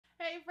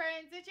Hey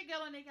friends, it's your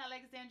girl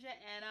Alexandria,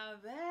 and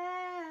I'm back.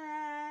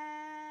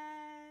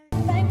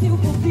 Thank you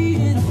for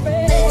being a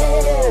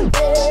friend.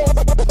 But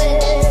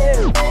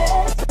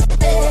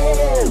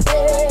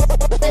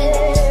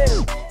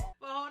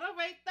hold up,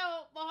 wait.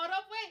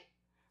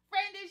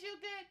 Friend, is you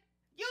good?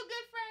 You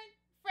good, friend?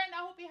 Friend,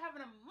 I hope you're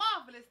having a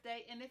marvelous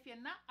day. And if you're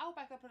not, I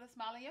hope I can put a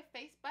smile on your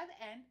face by the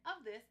end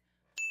of this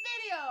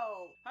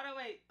video. Hold on,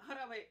 wait.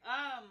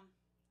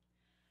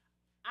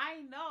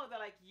 I know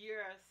that like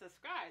you're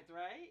subscribed,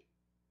 right?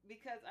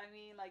 Because I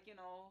mean, like, you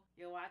know,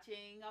 you're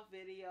watching a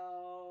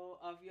video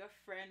of your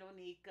friend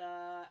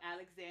Onika,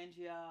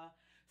 Alexandria.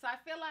 So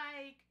I feel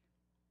like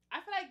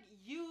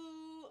you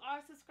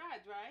are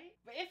subscribed, right?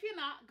 But if you're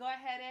not, go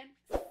ahead and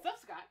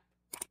subscribe.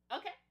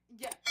 Okay?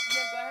 Yeah,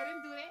 go ahead and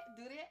do that.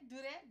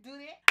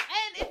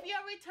 And if you're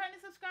a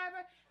returning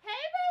subscriber,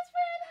 hey best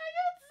friend, how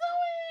you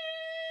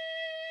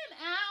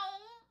doing?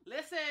 Ow.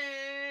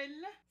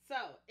 Listen.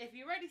 So, if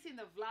you already seen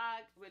the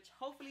vlog, which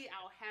hopefully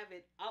I'll have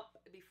it up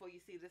before you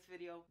see this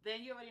video,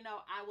 then you already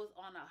know I was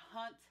on a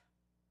hunt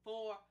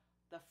for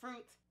the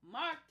fruit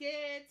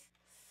market.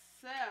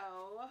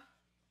 So,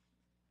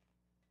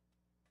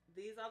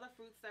 these are the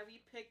fruits that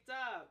we picked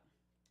up.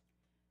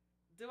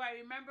 Do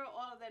I remember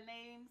all of their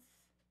names?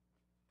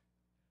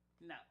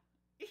 No.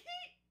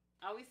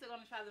 Are we still going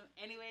to try them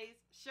anyways?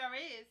 Sure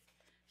is.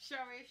 So,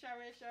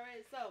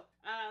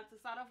 to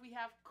start off, we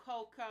have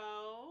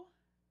cocoa.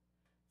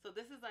 So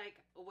this is like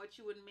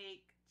what you would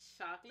make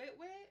chocolate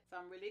with.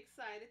 So I'm really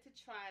excited to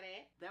try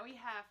that. Then we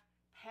have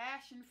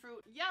passion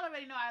fruit. Y'all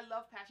already know I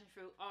love passion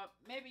fruit. Or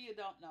maybe you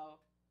don't know.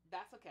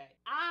 That's okay.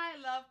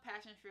 I love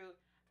passion fruit.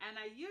 And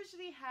I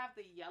usually have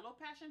the yellow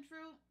passion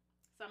fruit.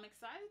 So I'm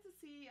excited to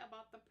see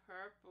about the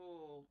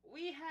purple.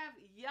 We have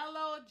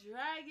yellow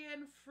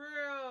dragon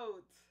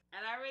fruit.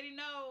 And I already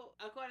know,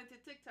 according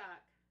to TikTok,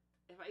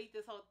 if I eat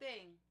this whole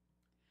thing,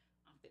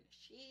 I'm finna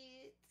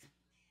shit.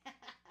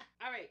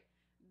 All right.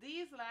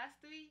 These last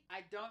three,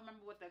 I don't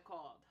remember what they're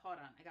called.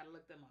 Hold on, I gotta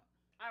look them up.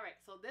 All right,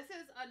 so this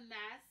is a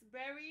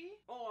raspberry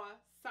or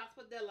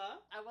sarsaparilla.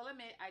 I will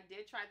admit, I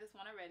did try this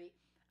one already.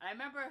 I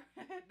remember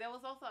there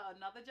was also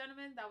another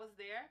gentleman that was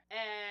there,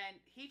 and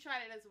he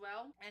tried it as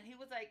well. And he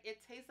was like, it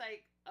tastes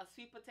like a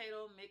sweet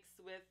potato mixed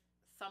with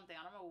something.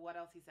 I don't remember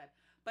what else he said.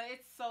 But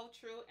it's so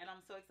true, and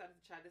I'm so excited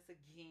to try this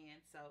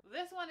again. So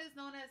this one is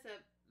known as a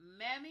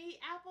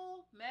Meme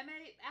apple.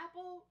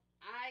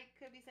 I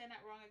could be saying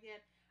that wrong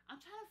again. I'm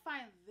trying to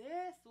find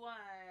this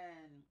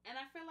one. And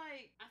I feel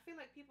like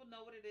people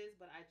know what it is,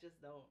 but I just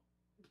don't.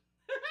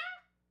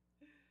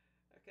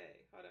 Okay,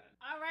 hold on.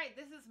 All right,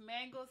 this is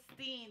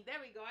mangosteen. There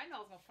we go. I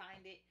know I was gonna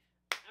find it.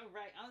 All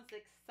right, I'm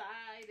just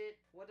excited.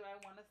 What do I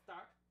want to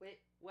start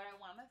with?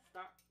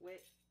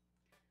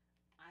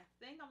 I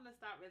think I'm gonna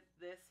start with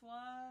this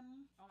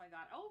one. Oh my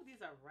god. Oh,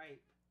 these are ripe.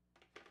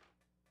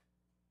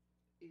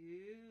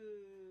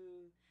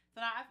 Ooh. So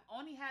now I've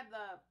only had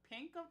the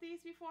pink of these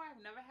before. I've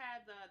never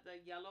had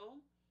the yellow.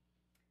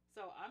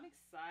 So I'm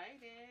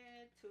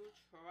excited to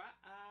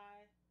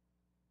try.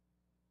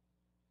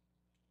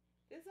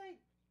 It's like,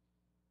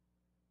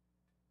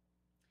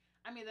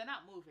 I mean, they're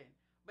not moving,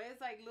 but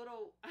it's like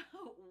little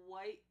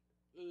white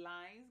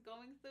lines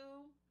going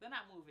through. They're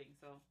not moving,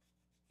 so,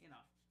 you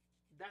know,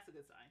 that's a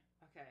good sign.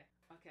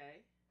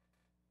 Okay.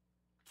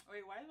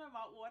 Wait, why is my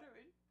mouth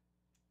watering?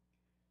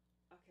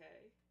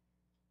 Okay.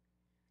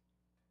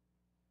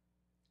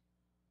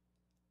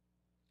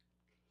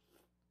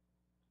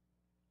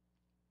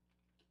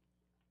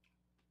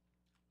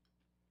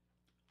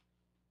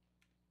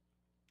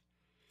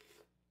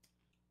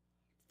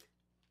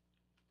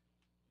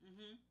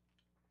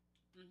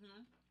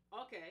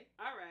 Okay.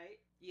 All right.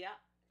 Yeah.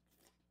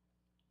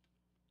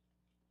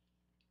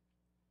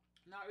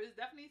 No, it's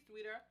definitely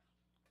sweeter.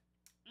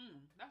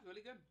 That's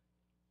really good.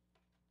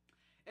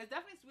 It's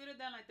definitely sweeter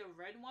than like the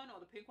red one or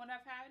the pink one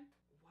I've had.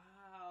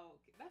 Wow.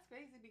 That's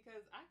crazy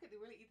because I could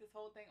really eat this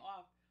whole thing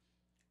off.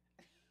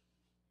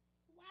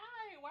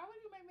 Why? Why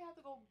would you make me have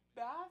to go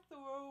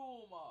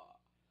bathroom?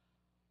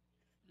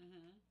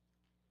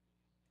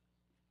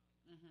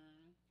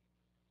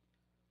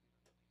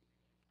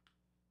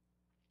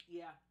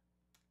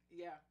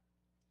 Yeah.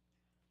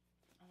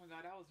 Oh my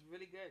god, that was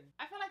really good.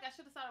 I feel like I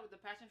should have started with the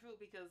passion fruit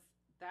because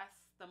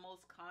that's the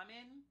most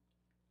common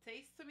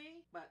taste to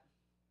me. But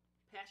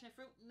passion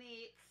fruit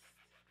next.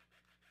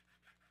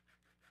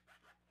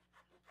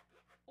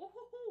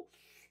 Ooh.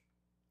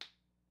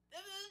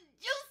 This is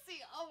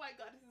juicy. Oh my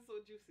god, this is so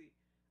juicy.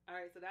 All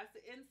right, so that's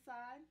the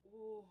inside.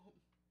 Ooh.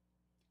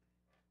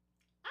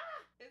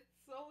 Ah, it's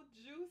so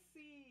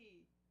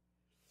juicy.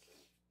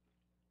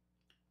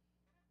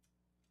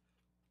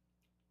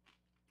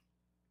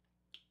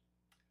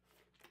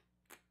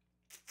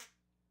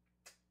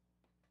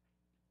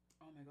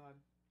 Oh my god.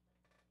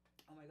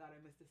 Oh my god, I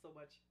missed it so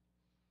much.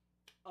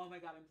 Oh my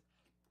god,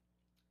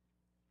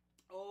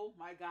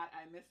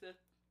 I missed it.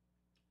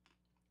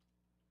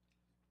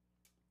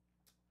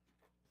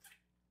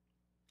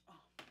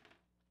 Oh.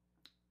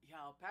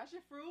 Yo,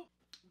 passion fruit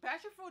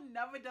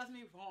never does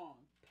me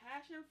wrong.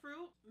 Passion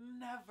fruit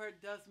never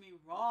does me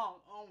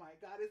wrong. Oh my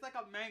god, it's like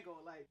a mango.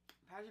 Like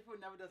passion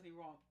fruit never does me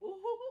wrong. Ooh,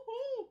 hoo, hoo,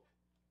 hoo.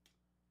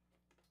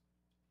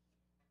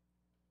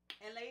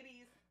 And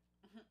ladies,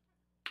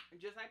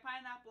 just like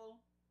pineapple,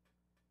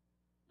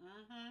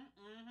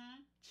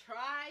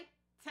 tried,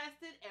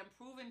 tested, and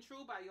proven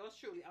true by yours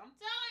truly. I'm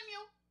telling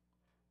you,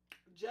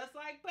 just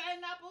like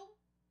pineapple.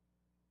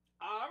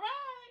 All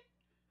right,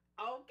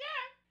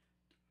 okay.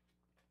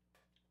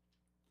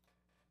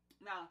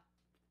 Now,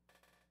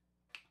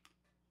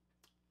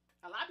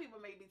 a lot of people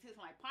may be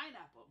tasting like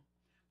pineapple,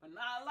 but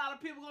not a lot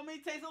of people gonna be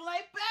tasting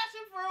like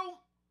passion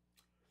fruit.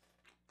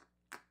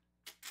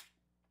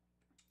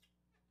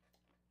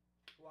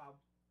 Wow.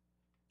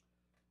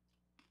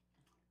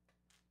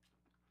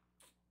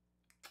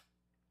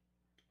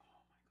 Oh my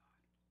god.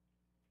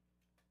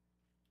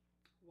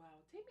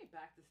 Wow. Take me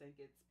back to St.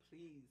 Kitts,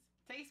 please.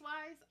 Taste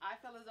wise, I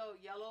feel as though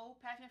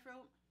yellow passion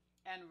fruit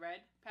and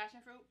red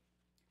passion fruit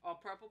or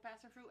purple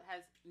passion fruit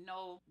has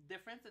no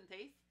difference in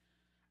taste.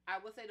 I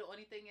would say the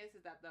only thing is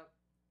that the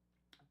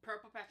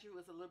purple passion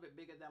fruit is a little bit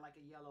bigger than like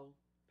a yellow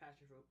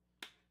passion fruit.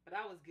 But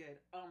that was good.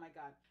 Oh my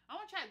god. I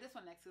want to try this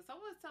one next because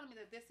someone was telling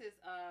me that this is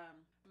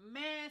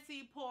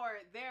Mancy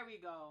Port. There we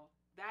go.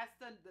 That's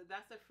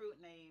the fruit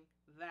name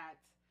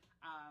that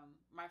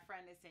my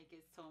friend in St.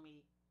 Kitts told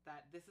me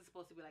that this is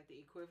supposed to be like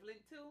the equivalent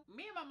to.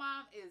 Me and my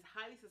mom is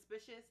highly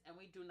suspicious and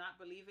we do not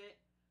believe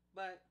it,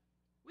 but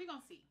we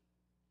gonna see.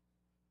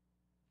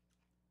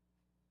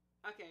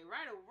 Okay,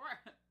 right away,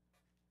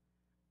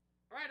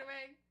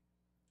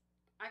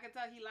 I can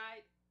tell he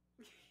lied.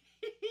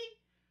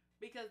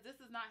 Because this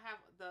does not have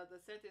the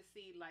scented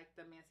seed like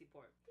the Mancy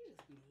Port. He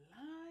just be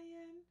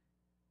lying.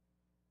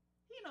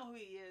 He know who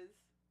he is.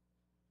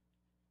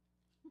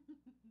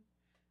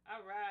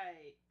 All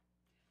right.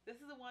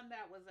 This is the one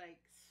that was like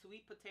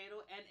sweet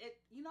potato. And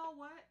it, you know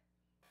what?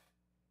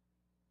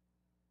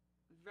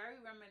 Very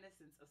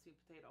reminiscent of sweet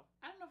potato.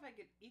 I don't know if I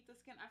could eat the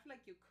skin. I feel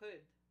like you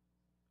could.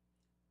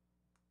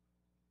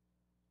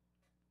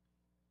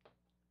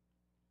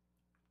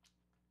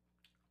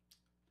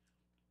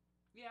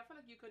 Yeah, I feel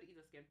like you could eat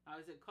the skin.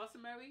 Is it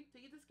customary to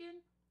eat the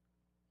skin?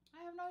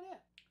 I have no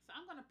idea. So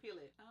I'm gonna peel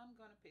it.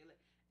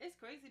 It's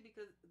crazy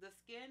because the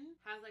skin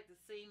has like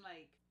the same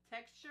like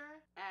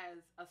texture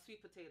as a sweet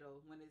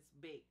potato when it's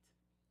baked.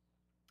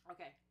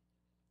 Okay.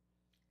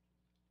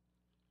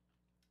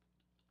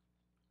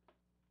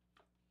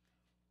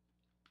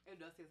 It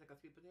does taste like a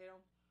sweet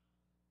potato.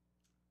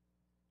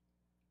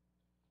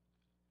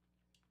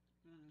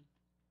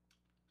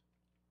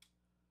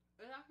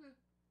 It's actually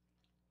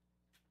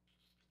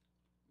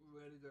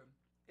really good.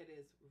 It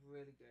is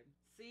really good.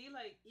 See,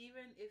 like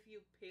even if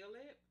you peel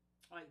it,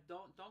 like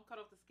don't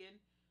cut off the skin,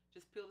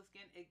 just peel the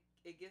skin.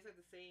 It gives like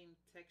the same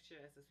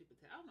texture as the sweet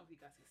potato. I don't know if you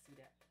guys can see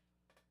that.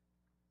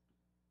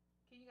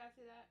 Can you guys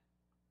see that?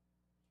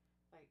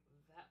 Like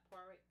that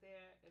part right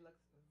there, it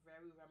looks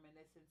very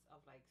reminiscent of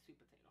like sweet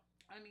potato.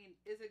 I mean,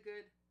 is it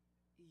good?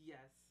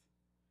 Yes.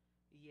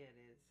 Yeah, it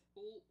is.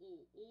 Ooh,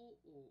 ooh, ooh,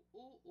 ooh,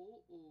 ooh,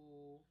 ooh,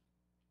 ooh.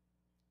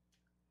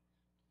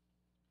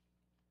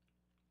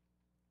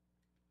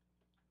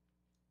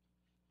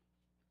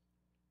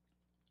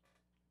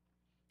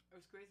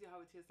 It's crazy how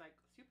it tastes like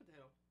sweet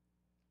potato.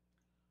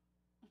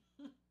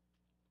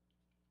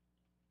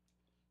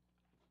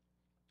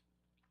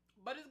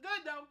 But it's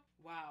good though.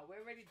 Wow,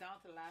 we're already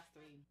down to the last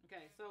three.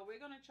 Okay, so we're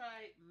gonna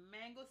try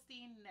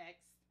mangosteen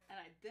next. And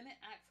I didn't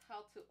ask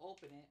how to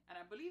open it. And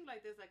I believe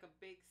like there's like a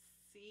big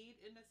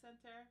seed in the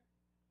center.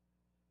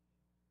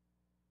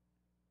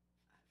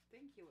 I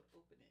think you would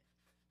open it.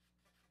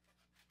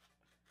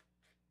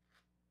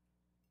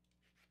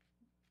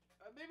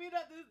 Maybe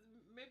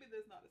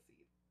there's not a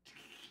seed.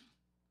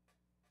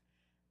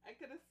 I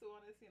could have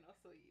sworn I seen a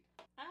seed.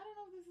 I don't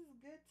know if this is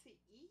good to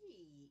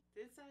eat.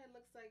 This side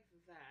looks like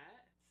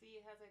that. See,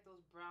 it has like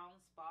those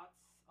brown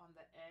spots on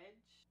the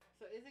edge.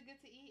 So is it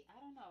good to eat? I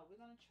don't know. We're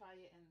gonna try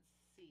it and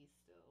see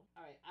still.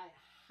 All right, I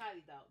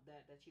highly doubt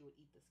that you would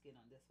eat the skin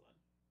on this one.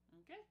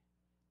 Okay,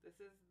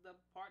 this is the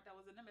part that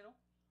was in the middle.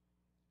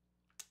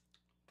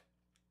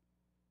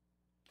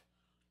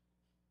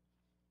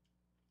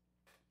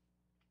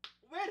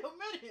 Wait a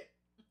minute.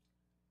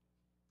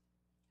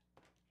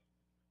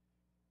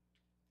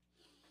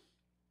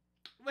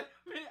 Wait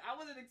a minute. I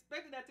wasn't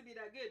expecting that to be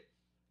that good.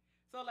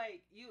 So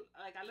like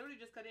I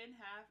literally just cut it in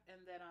half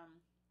and then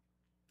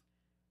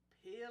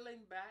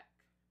peeling back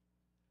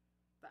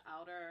the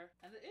outer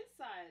and the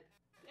inside.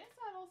 The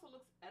inside also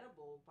looks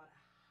edible, but I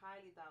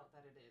highly doubt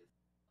that it is.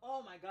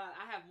 Oh my god,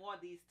 I have more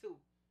of these too.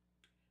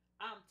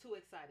 I'm too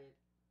excited.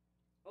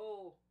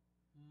 Oh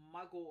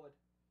my god.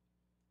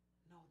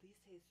 No, these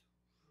taste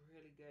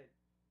really good.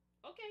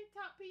 Okay,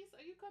 top piece,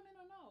 are you coming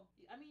or no?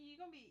 I mean, you're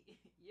gonna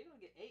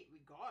get 8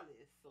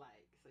 regardless,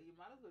 like, so you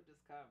might as well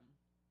just come.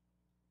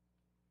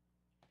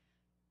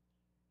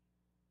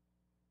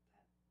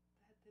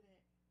 That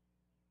didn't.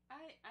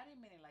 I didn't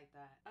mean it like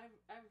that. I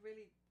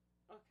really.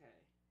 Okay.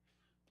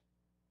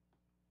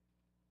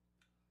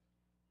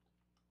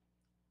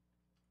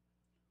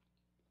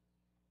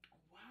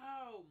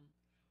 Wow.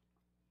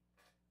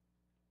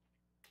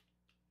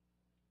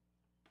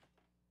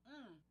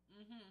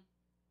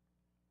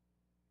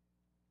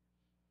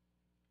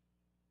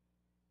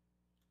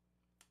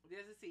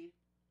 there's a seed.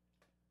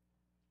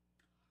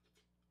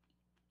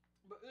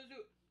 But is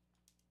it?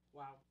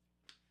 Wow.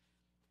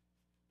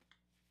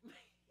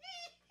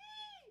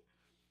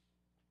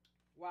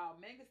 Wow,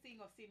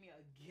 mangosteen gonna see me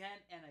again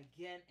and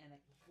again and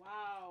again.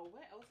 Wow,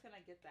 where else can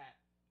I get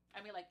that? I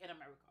mean, like in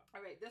America.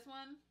 All right, this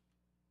one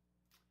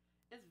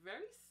is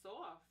very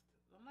soft.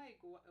 I'm like,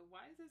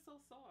 why is it so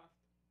soft?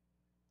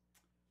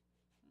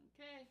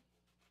 Okay.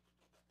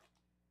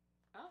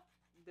 Oh,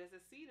 there's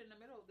a seed in the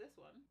middle of this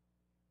one.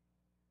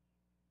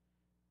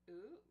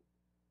 Ooh.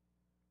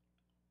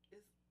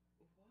 Is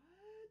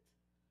what?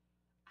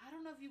 I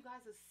don't know if you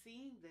guys are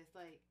seeing this.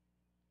 Like,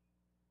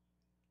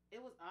 it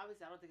was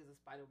obviously, I don't think it's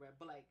a spider web,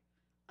 but like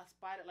a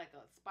spider, like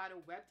a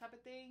spider web type of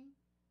thing.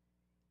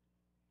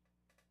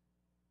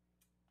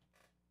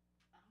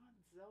 I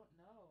don't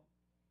know.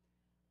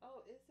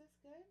 Oh, is this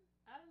good?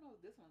 I don't know if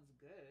this one's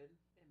good.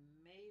 It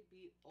may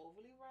be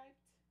overly ripe.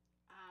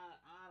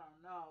 I don't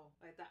know.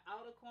 Like the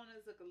outer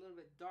corners look a little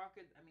bit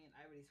darker. I mean,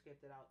 I already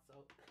scraped it out,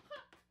 so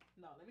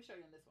no. Let me show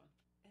you in this one.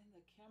 In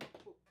the camera.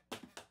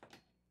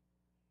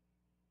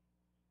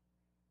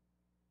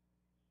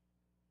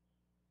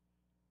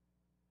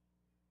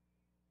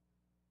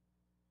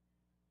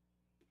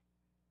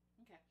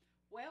 Okay.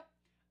 Well,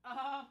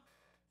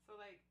 so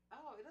like,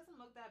 oh, it doesn't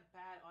look that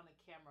bad on the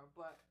camera,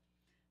 but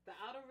the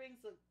outer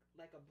rings look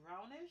like a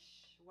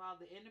brownish,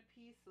 while the inner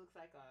piece looks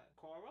like a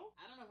coral.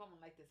 I don't know if I'm gonna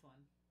like this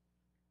one.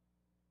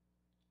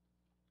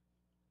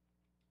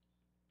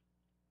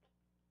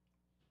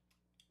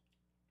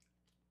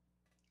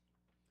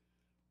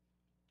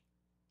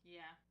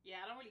 Yeah,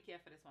 I don't really care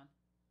for this one.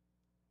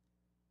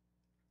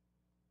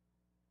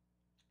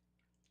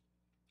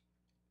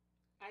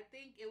 I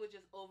think it was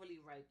just overly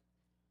ripe.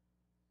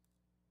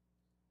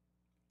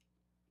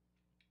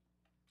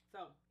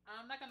 So,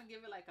 I'm not going to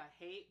give it like a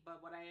hate, but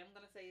what I am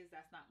going to say is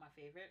that's not my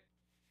favorite.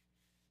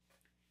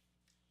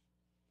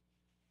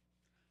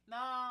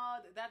 No,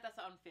 that's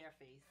an unfair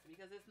face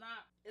because it's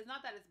not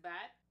that it's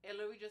bad. It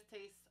literally just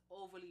tastes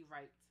overly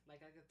ripe.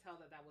 Like I could tell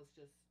that was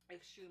just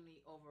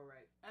extremely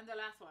overripe. And the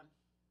last one.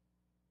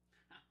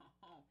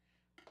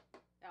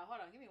 Now,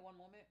 hold on, give me one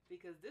moment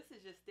because this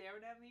is just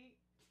staring at me.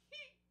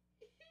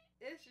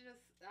 It's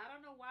just, I don't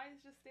know why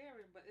it's just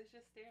staring, but it's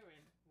just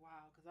staring.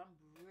 Wow, because I'm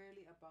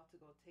really about to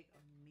go take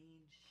a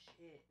mean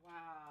shit.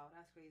 Wow,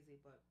 that's crazy,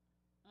 but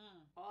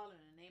all in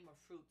the name of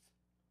fruits.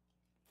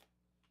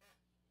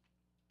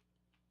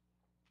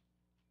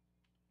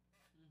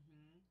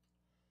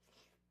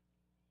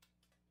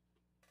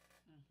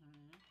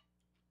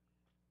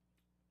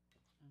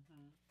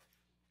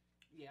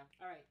 Yeah.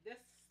 All right,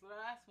 this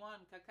last one,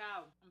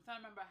 cacao. I'm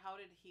trying to remember, how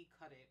did he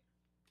cut it?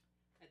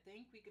 I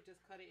think we could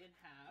just cut it in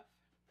half.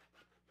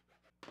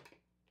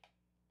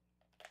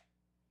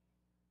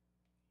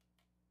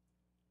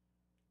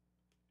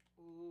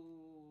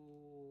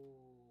 Ooh.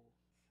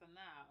 So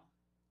now,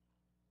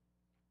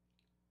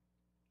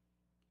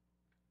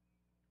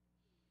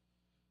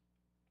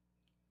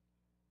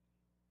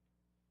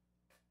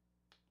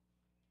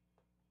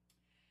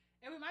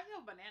 it reminds me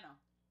of banana.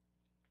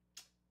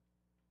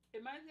 It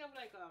reminds me of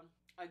like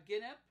a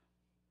guinea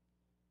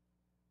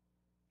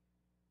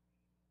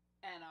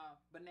and a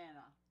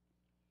banana.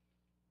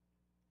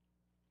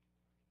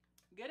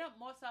 Guinea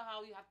more so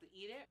how you have to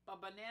eat it,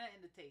 but banana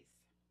in the taste.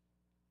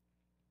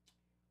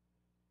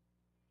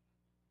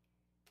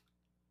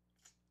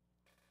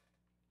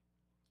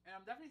 And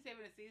I'm definitely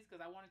saving the seeds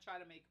because I want to try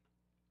to make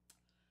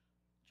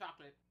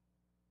chocolate.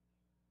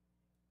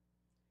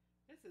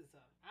 This is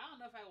I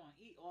don't know if I want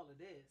to eat all of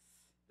this.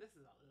 This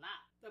is a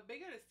lot. The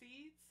bigger the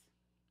seeds,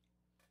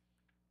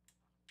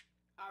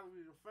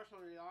 the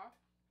fresher they are.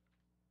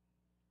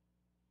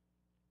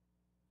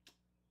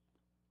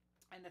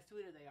 And the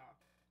sweeter they are.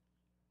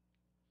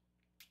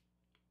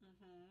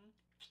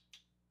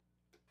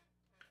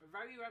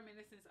 Very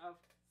reminiscent of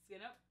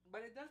skin up,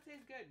 but it does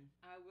taste good.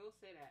 I will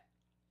say that.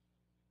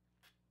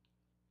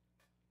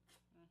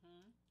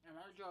 And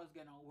my jaw is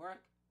gonna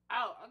work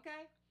out,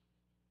 okay?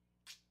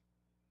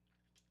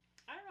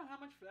 I don't know how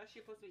much flesh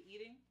you're supposed to be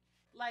eating.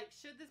 Like,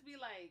 should this be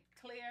like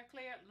clear?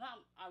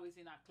 Not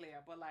obviously not clear,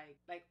 but like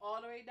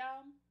all the way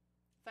down,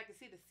 so I can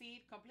see the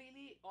seed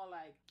completely, or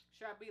like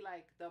should I be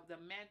like the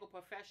mango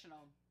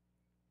professional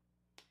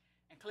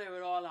and clear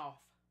it all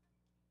off?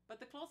 But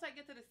the closer I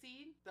get to the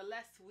seed, the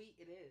less sweet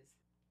it is.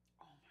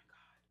 Oh my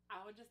god!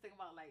 I was just thinking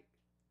about like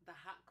the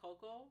hot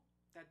cocoa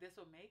that this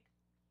will make.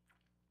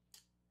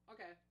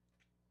 Okay.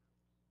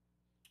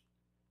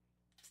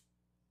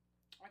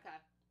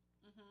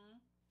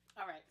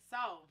 All right,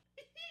 so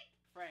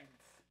friends,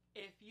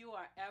 if you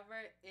are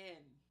ever in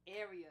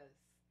areas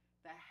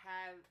that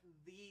have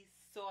these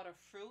sort of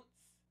fruits,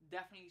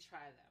 definitely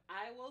try them.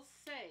 I will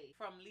say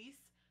from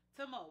least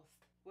to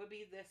most would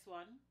be this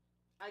one.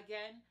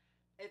 Again,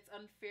 it's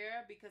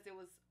unfair because it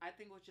was, I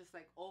think it was just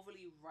like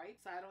overly ripe,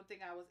 so I don't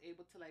think I was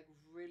able to like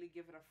really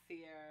give it a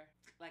fair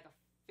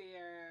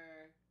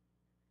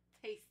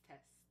taste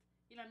test.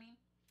 You know what I mean?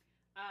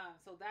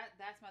 So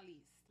that's my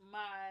least.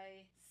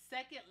 My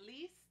second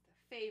least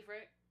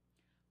favorite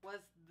was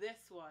this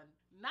one.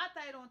 Not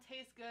that it don't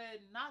taste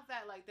good, not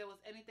that like there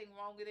was anything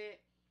wrong with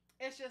it.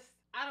 It's just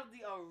out of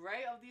the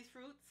array of these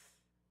fruits.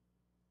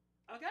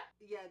 Okay?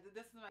 Yeah,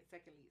 this is my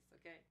second least,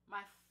 okay?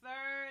 My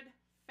third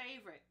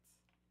favorite.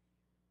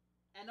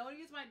 And the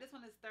only reason why this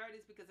one is third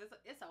is because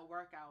it's a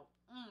workout.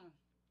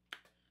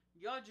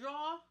 Your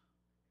jaw,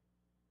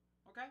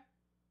 okay?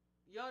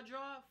 Your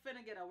jaw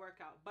finna get a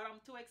workout. But I'm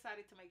too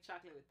excited to make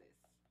chocolate with this.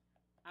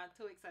 I'm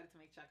too excited to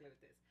make chocolate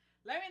with this.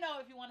 Let me know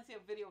if you want to see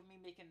a video of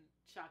me making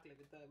chocolate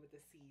with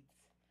the seeds,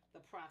 the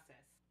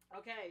process.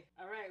 Okay,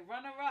 all right,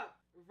 runner up.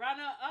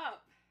 Runner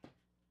up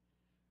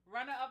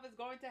is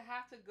going to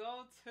have to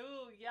go to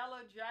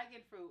yellow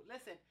dragon fruit.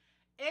 Listen,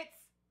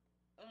 it's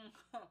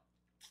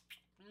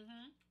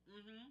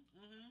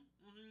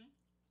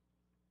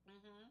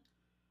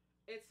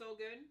it's so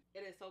good.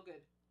 It is so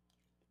good.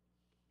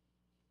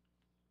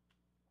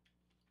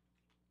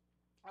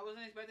 I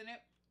wasn't expecting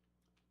it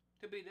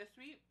to be this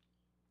sweet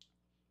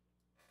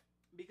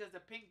because the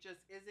pink just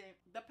isn't.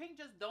 The pink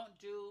just don't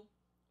do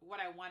what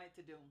I want it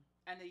to do,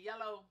 and the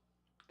yellow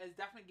is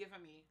definitely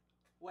giving me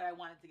what I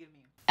want it to give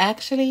me.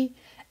 Actually,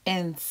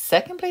 in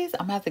second place,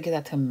 I'm gonna have to give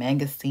that to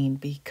mangosteen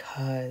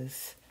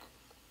because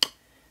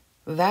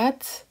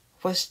that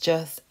was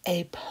just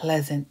a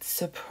pleasant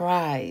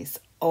surprise.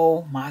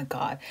 Oh my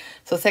god.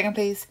 So second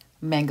place,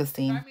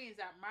 mangosteen. That means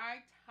that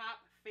my top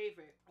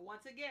favorite,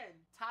 once again,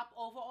 top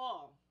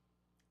overall,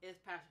 is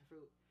passion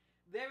fruit.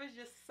 There is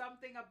just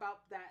something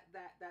about that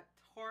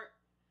tart,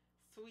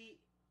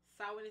 sweet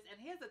sourness. And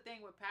here's the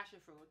thing with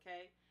passion fruit,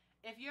 okay?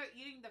 If you're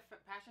eating the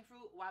passion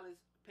fruit while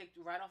it's picked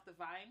right off the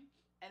vine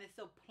and it's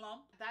still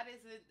plump, that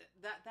isn't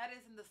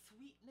the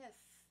sweetness.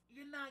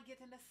 You're not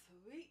getting the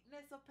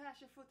sweetness of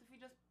passion fruit if you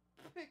just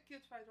pick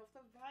it right off the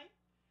vine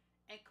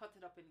and cut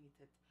it up and eat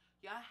it.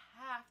 You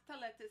have to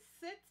let it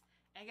sit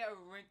and get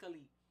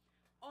wrinkly.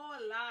 Oh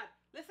Lord.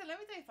 Listen, let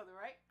me tell you something,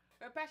 right?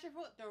 With passion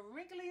fruit, the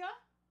wrinklier,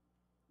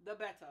 the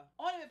better.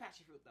 Only with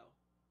passion fruit though.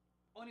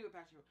 Only with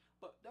passion fruit.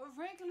 But the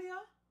wrinklier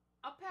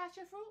a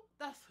passion fruit,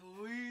 the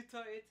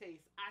sweeter it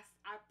tastes.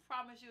 I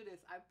promise you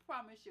this. I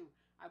promise you.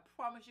 I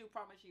promise you,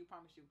 promise you,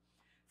 promise you.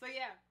 So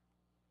yeah,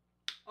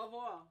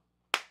 overall,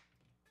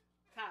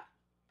 top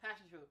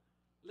passion fruit.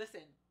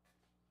 Listen,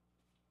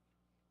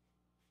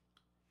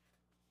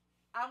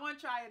 I want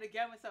to try it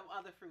again with some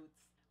other fruits.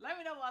 Let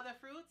me know what other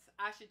fruits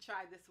I should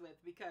try this with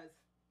because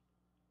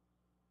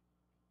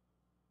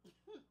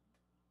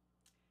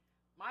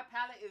my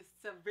palate is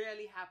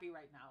severely happy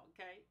right now.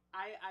 Okay,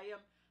 I am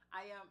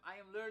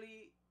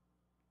literally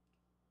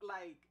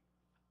like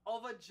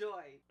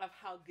overjoyed of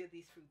how good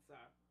these fruits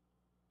are.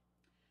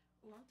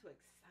 Oh, I'm too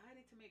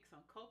excited to make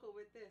some cocoa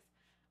with this.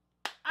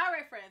 All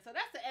right, friends, so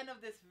that's the end of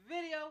this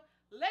video.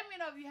 Let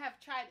me know if you have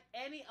tried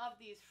any of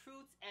these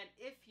fruits, and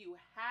if you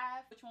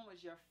have, which one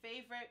was your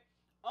favorite.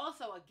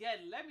 Also,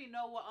 again, let me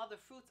know what other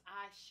fruits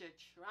I should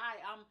try.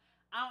 I'm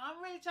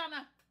really trying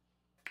to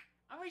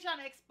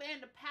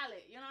expand the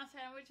palate. You know what I'm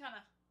saying? I'm really trying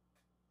to,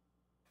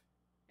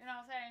 you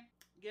know what I'm saying?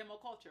 Get more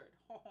cultured.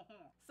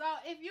 So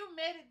if you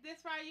made it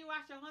this far, you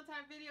watched the whole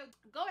entire video,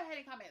 go ahead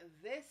and comment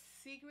this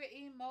secret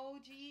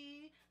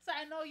emoji so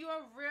I know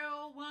you're a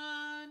real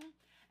one.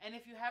 And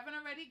if you haven't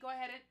already, go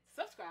ahead and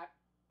subscribe.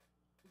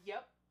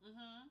 Yep.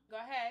 Go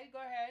ahead.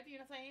 You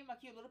know what I'm saying? My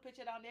cute little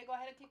picture down there. Go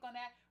ahead and click on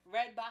that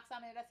red box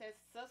on there that says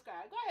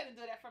subscribe. Go ahead and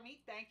do that for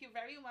me. Thank you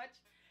very much.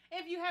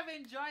 If you have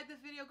enjoyed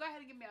this video, go ahead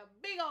and give me a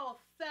big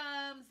old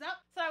thumbs up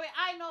so that way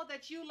I know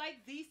that you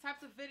like these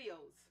types of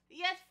videos.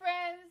 Yes,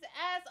 friends,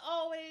 as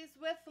always,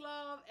 with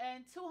love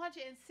and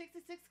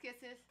 266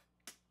 kisses.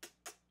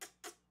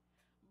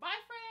 Bye,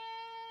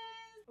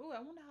 friends. Ooh,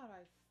 I wonder how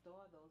I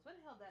store those. Where the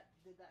hell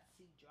did that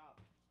seed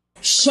drop?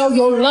 Show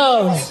your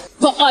love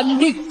for a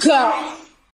nigga.